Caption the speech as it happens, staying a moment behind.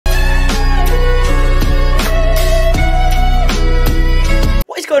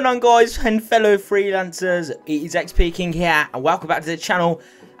going on, guys and fellow freelancers? It is XP King here and welcome back to the channel.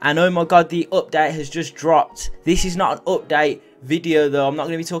 And oh my god, the update has just dropped. This is not an update video though. I'm not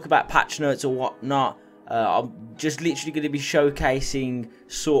going to be talking about patch notes or whatnot. I'm just literally going to be showcasing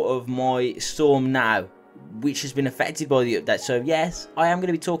sort of my storm now, which has been affected by the update. So yes, I am going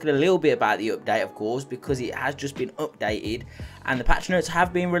to be talking a little bit about the update, of course, because it has just been updated and the patch notes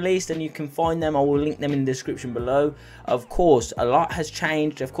have been released and you can find them. I will link them in the description below. Of course, a lot has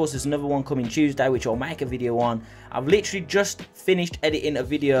changed. Of course, there's another one coming Tuesday, which I'll make a video on. I've literally just finished editing a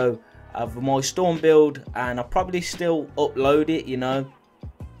video of my storm build and I'll probably still upload it, you know,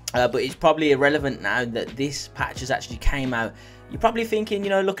 but it's probably irrelevant now that this patch has actually came out. You're probably thinking, you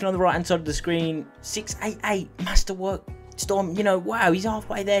know, looking on the right hand side of the screen, 688 masterwork storm, you know, wow, he's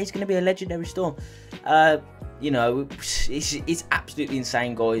halfway there, he's going to be a legendary storm. You know, it's absolutely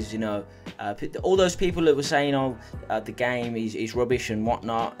insane, guys. You know, all those people that were saying, oh, the game is rubbish and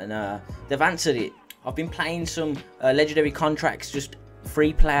whatnot, and they've answered it. I've been playing some legendary contracts, just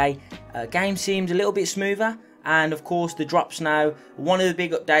free play. Game seems a little bit smoother, and of course the drops now. One of the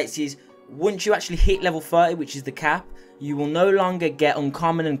big updates is once you actually hit level 30, which is the cap, you will no longer get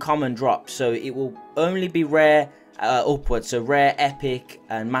uncommon and common drops. So it will only be rare upwards, so rare, epic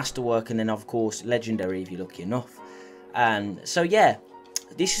and masterwork, and then of course legendary if you're lucky enough. And so yeah,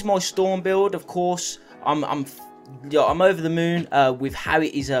 this is my storm build. Of course I'm over the moon with how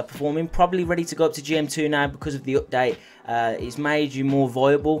it is performing. Probably ready to go up to GM2 now because of the update. It's made you more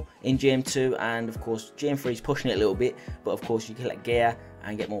viable in GM2, and of course GM3 is pushing it a little bit, but of course you can get gear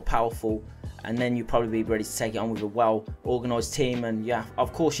and get more powerful, and then you'll probably be ready to take it on with a well organized team. And yeah,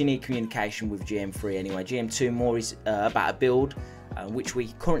 of course you need communication with GM3 anyway. GM2 more is about a build which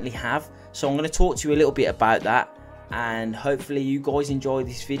we currently have, so I'm going to talk to you a little bit about that, and hopefully you guys enjoy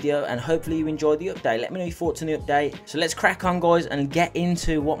this video and hopefully you enjoy the update. Let me know your thoughts on the update. So let's crack on, guys, and get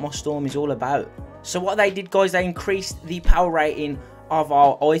into what my storm is all about. So what they did, guys, they increased the power rating of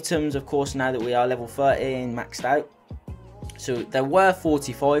our items, of course, now that we are level 13 maxed out. So they were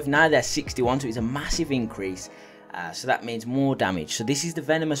 45, now they're 61, so it's a massive increase. So that means more damage. So this is the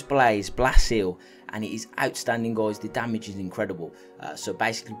Venomous Blaze Blast Seal, and it is outstanding, guys. The damage is incredible. So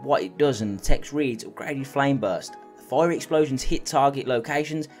basically what it does, and the text reads, upgraded flame burst. Fire explosions hit target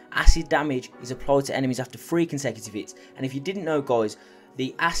locations. Acid damage is applied to enemies after 3 consecutive hits. And if you didn't know, guys,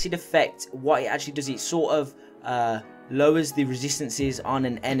 the acid effect, what it actually does, it sort of lowers the resistances on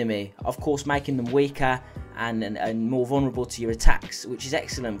an enemy, of course making them weaker and more vulnerable to your attacks, which is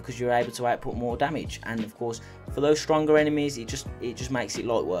excellent because you're able to output more damage. And of course for those stronger enemies, it just makes it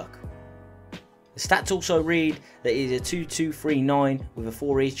light work. The stats also read that it is a 2239 with a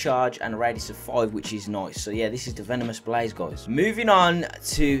 4 recharge and a radius of 5, which is nice. So yeah, this is the Venomous Blaze, guys. Moving on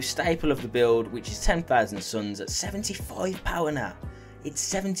to staple of the build, which is 10,000 Suns at 75 power now. It's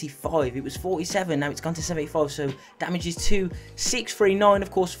 75, it was 47, now it's gone to 75, so damage is 2639, of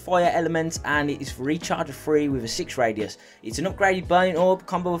course, fire element, and it is recharge of 3 with a 6 radius. It's an upgraded burning orb,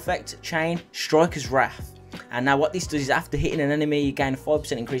 combo effect, chain, striker's wrath. And now what this does is after hitting an enemy, you gain a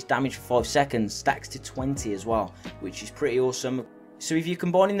 5% increased damage for 5 seconds, stacks to 20 as well, which is pretty awesome. So if you're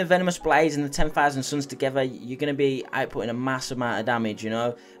combining the Venomous Blaze and the 10,000 Suns together, you're going to be outputting a massive amount of damage, you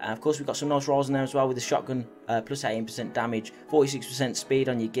know. And of course we've got some nice rolls in there as well with the shotgun, plus 18% damage, 46% speed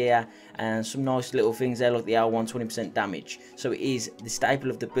on your gear, and some nice little things there like the L1, 20% damage. So it is the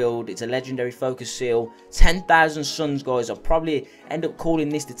staple of the build. It's a legendary focus seal, 10,000 Suns, guys. I'll probably end up calling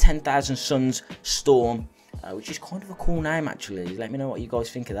this the 10,000 Suns Storm. Which is kind of a cool name, actually. Let me know what you guys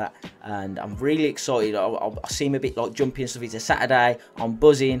think of that, and I'm really excited. I seem a bit like jumpy and stuff. It's a Saturday, I'm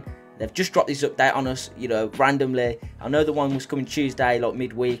buzzing. They've just dropped this update on us, you know, randomly. I know the one was coming Tuesday, like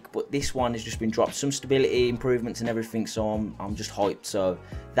midweek, but this one has just been dropped. Some stability improvements and everything, so I'm just hyped. So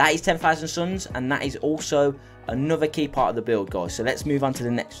that is 10,000 Suns, and that is also another key part of the build, guys. So let's move on to the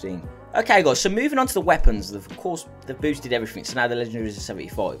next thing. Okay, guys, so moving on to the weapons. Of course, they've boosted everything, so now the legendary is a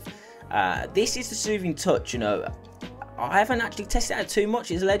 75. This is the Soothing Touch, you know. I haven't actually tested it out too much.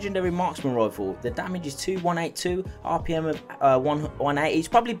 It's a legendary marksman rifle. The damage is 2182, RPM of 180. It's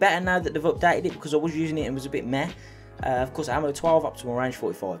probably better now that they've updated it because I was using it and it was a bit meh. Of course, ammo 12, optimal range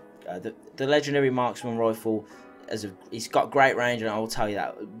 45. The legendary marksman rifle, it's got great range, and I will tell you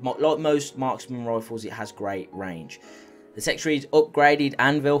that. Like most marksman rifles, it has great range. The text reads upgraded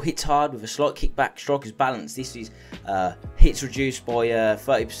anvil, hits hard with a slight kickback, striker's balance. This is hits reduced by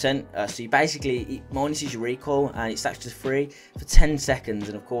 30%. So you basically, it minuses your recoil and it stacks to 3 for 10 seconds.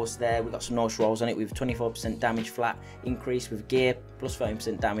 And of course there we've got some nice rolls on it with 25% damage flat increase with gear plus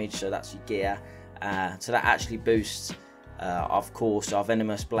 30% damage. So that's your gear. So that actually boosts of course our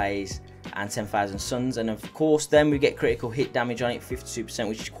Venomous Blaze and 10,000 Suns, and of course then we get critical hit damage on it, 52%,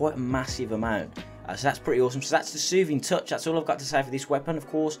 which is quite a massive amount. So that's pretty awesome. So that's the Soothing Touch. That's all I've got to say for this weapon. Of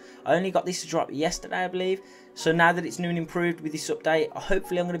course, I only got this to drop yesterday, I believe. So now that it's new and improved with this update,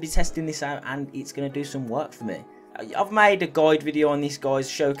 hopefully I'm going to be testing this out and it's going to do some work for me. I've made a guide video on this, guys,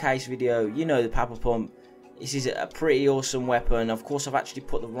 showcase video. You know the Papa Pump. This is a pretty awesome weapon. Of course, I've actually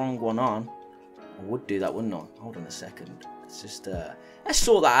put the wrong one on. I would do that, wouldn't I? Hold on a second. Let's just let's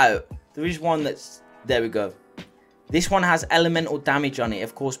sort that out. There is one that's, there we go. This one has elemental damage on it.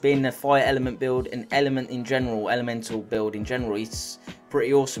 Of course, being a fire element build, an element in general, elemental build in general, it's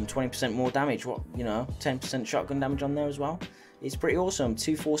pretty awesome. 20% more damage. What, you know, 10% shotgun damage on there as well. It's pretty awesome.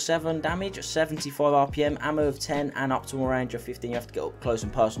 247 damage, 75 RPM, ammo of 10, and optimal range of 15. You have to get up close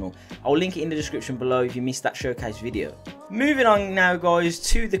and personal. I'll link it in the description below if you missed that showcase video. Moving on now, guys,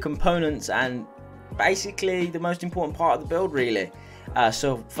 to the components and basically the most important part of the build, really.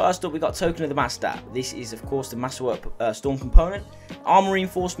 So first up, we got Token of the Master. This is of course the Masterwork Storm component. Armor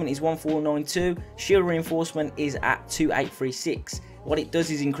reinforcement is 1492. Shield reinforcement is at 2836. What it does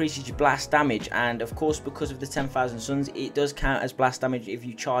is increases your blast damage, and of course because of the 10,000 Suns, it does count as blast damage if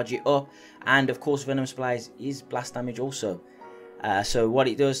you charge it up. And of course Venomous Blaze is blast damage also. So what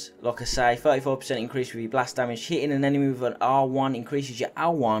it does, like I say, 34% increase with your blast damage. Hitting an enemy with an R1 increases your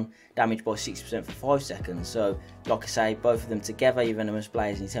R1 damage by 60% for 5 seconds. So like I say, both of them together, your Venomous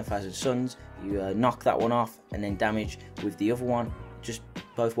Blaze and your 10,000 Suns, you knock that one off, and then damage with the other one, just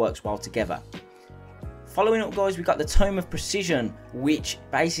both works well together. Following up, guys, we got the Tome of Precision, which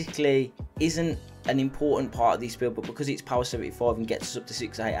basically isn't an important part of this build, but because it's power 75 and gets us up to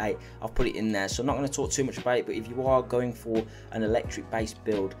 688, I've put it in there. So I'm not going to talk too much about it, but if you are going for an electric based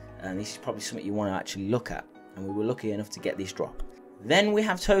build, this is probably something you want to actually look at, and we were lucky enough to get this drop. Then we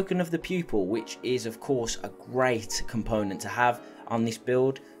have Token of the Pupil, which is of course a great component to have on this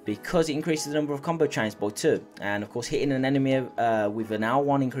build because it increases the number of combo chains by 2, and of course hitting an enemy with an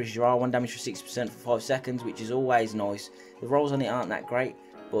R1 increases your R1 damage for 60% for 5 seconds, which is always nice. The rolls on it aren't that great,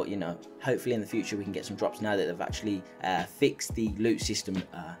 but you know, hopefully in the future we can get some drops now that they've actually fixed the loot system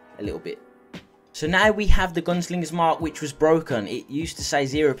a little bit. So now we have the Gunslinger's Mark, which was broken. It used to say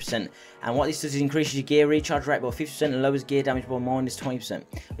 0%, and what this does is increases your gear recharge rate by 50% and lowers gear damage by -20%.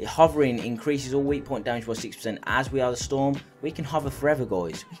 Hovering increases all weak point damage by 6%. As we are the Storm, we can hover forever,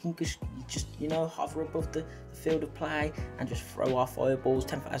 guys. We can just you know, hover above the field of play and just throw our fireballs,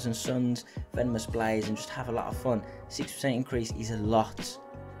 10,000 Suns, Venomous Blaze, and just have a lot of fun. 6% increase is a lot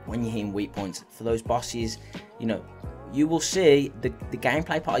when you're hitting weak points. For those bosses, you know, you will see the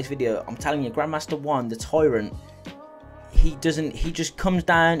gameplay part of this video. I'm telling you, Grandmaster 1, the Tyrant, he just comes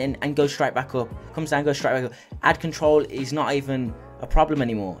down and goes straight back up. Comes down, goes straight back up. Ad control is not even a problem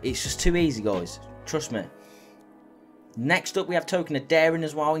anymore. It's just too easy, guys. Trust me. Next up, we have Token of Daring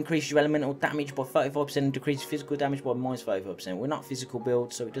as well. Increases your elemental damage by 35% and decreases physical damage by -35%. We're not physical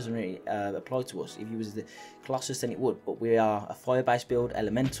build, so it doesn't really apply to us. If you was the Colossus, then it would, but we are a fire-based build,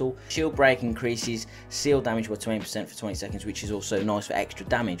 elemental. Shield break increases seal damage by 20% for 20 seconds, which is also nice for extra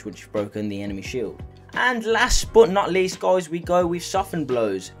damage once you've broken the enemy shield. And last but not least, guys, we go with Soften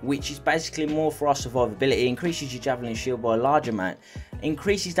Blows, which is basically more for our survivability. Increases your javelin shield by a large amount.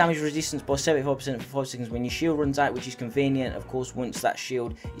 Increases damage resistance by 75% for 5 seconds when your shield runs out, which is convenient, of course, once that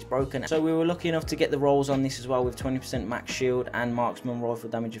shield is broken. So we were lucky enough to get the rolls on this as well, with 20% max shield and marksman rifle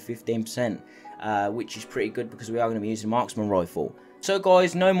damage of 15%, which is pretty good because we are going to be using marksman rifle. So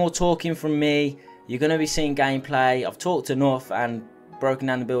guys, no more talking from me. You're going to be seeing gameplay. I've talked enough and broken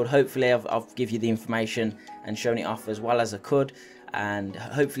down the build. Hopefully I've give you the information and shown it off as well as I could, and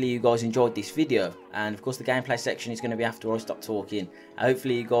hopefully you guys enjoyed this video. And of course the gameplay section is going to be after I stop talking.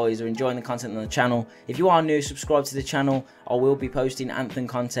 Hopefully you guys are enjoying the content on the channel. If you are new, subscribe to the channel. I will be posting Anthem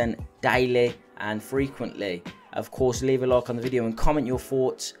content daily and frequently. Of course, leave a like on the video and comment your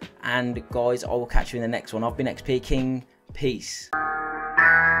thoughts, and guys, I will catch you in the next one. I've been XP King. Peace.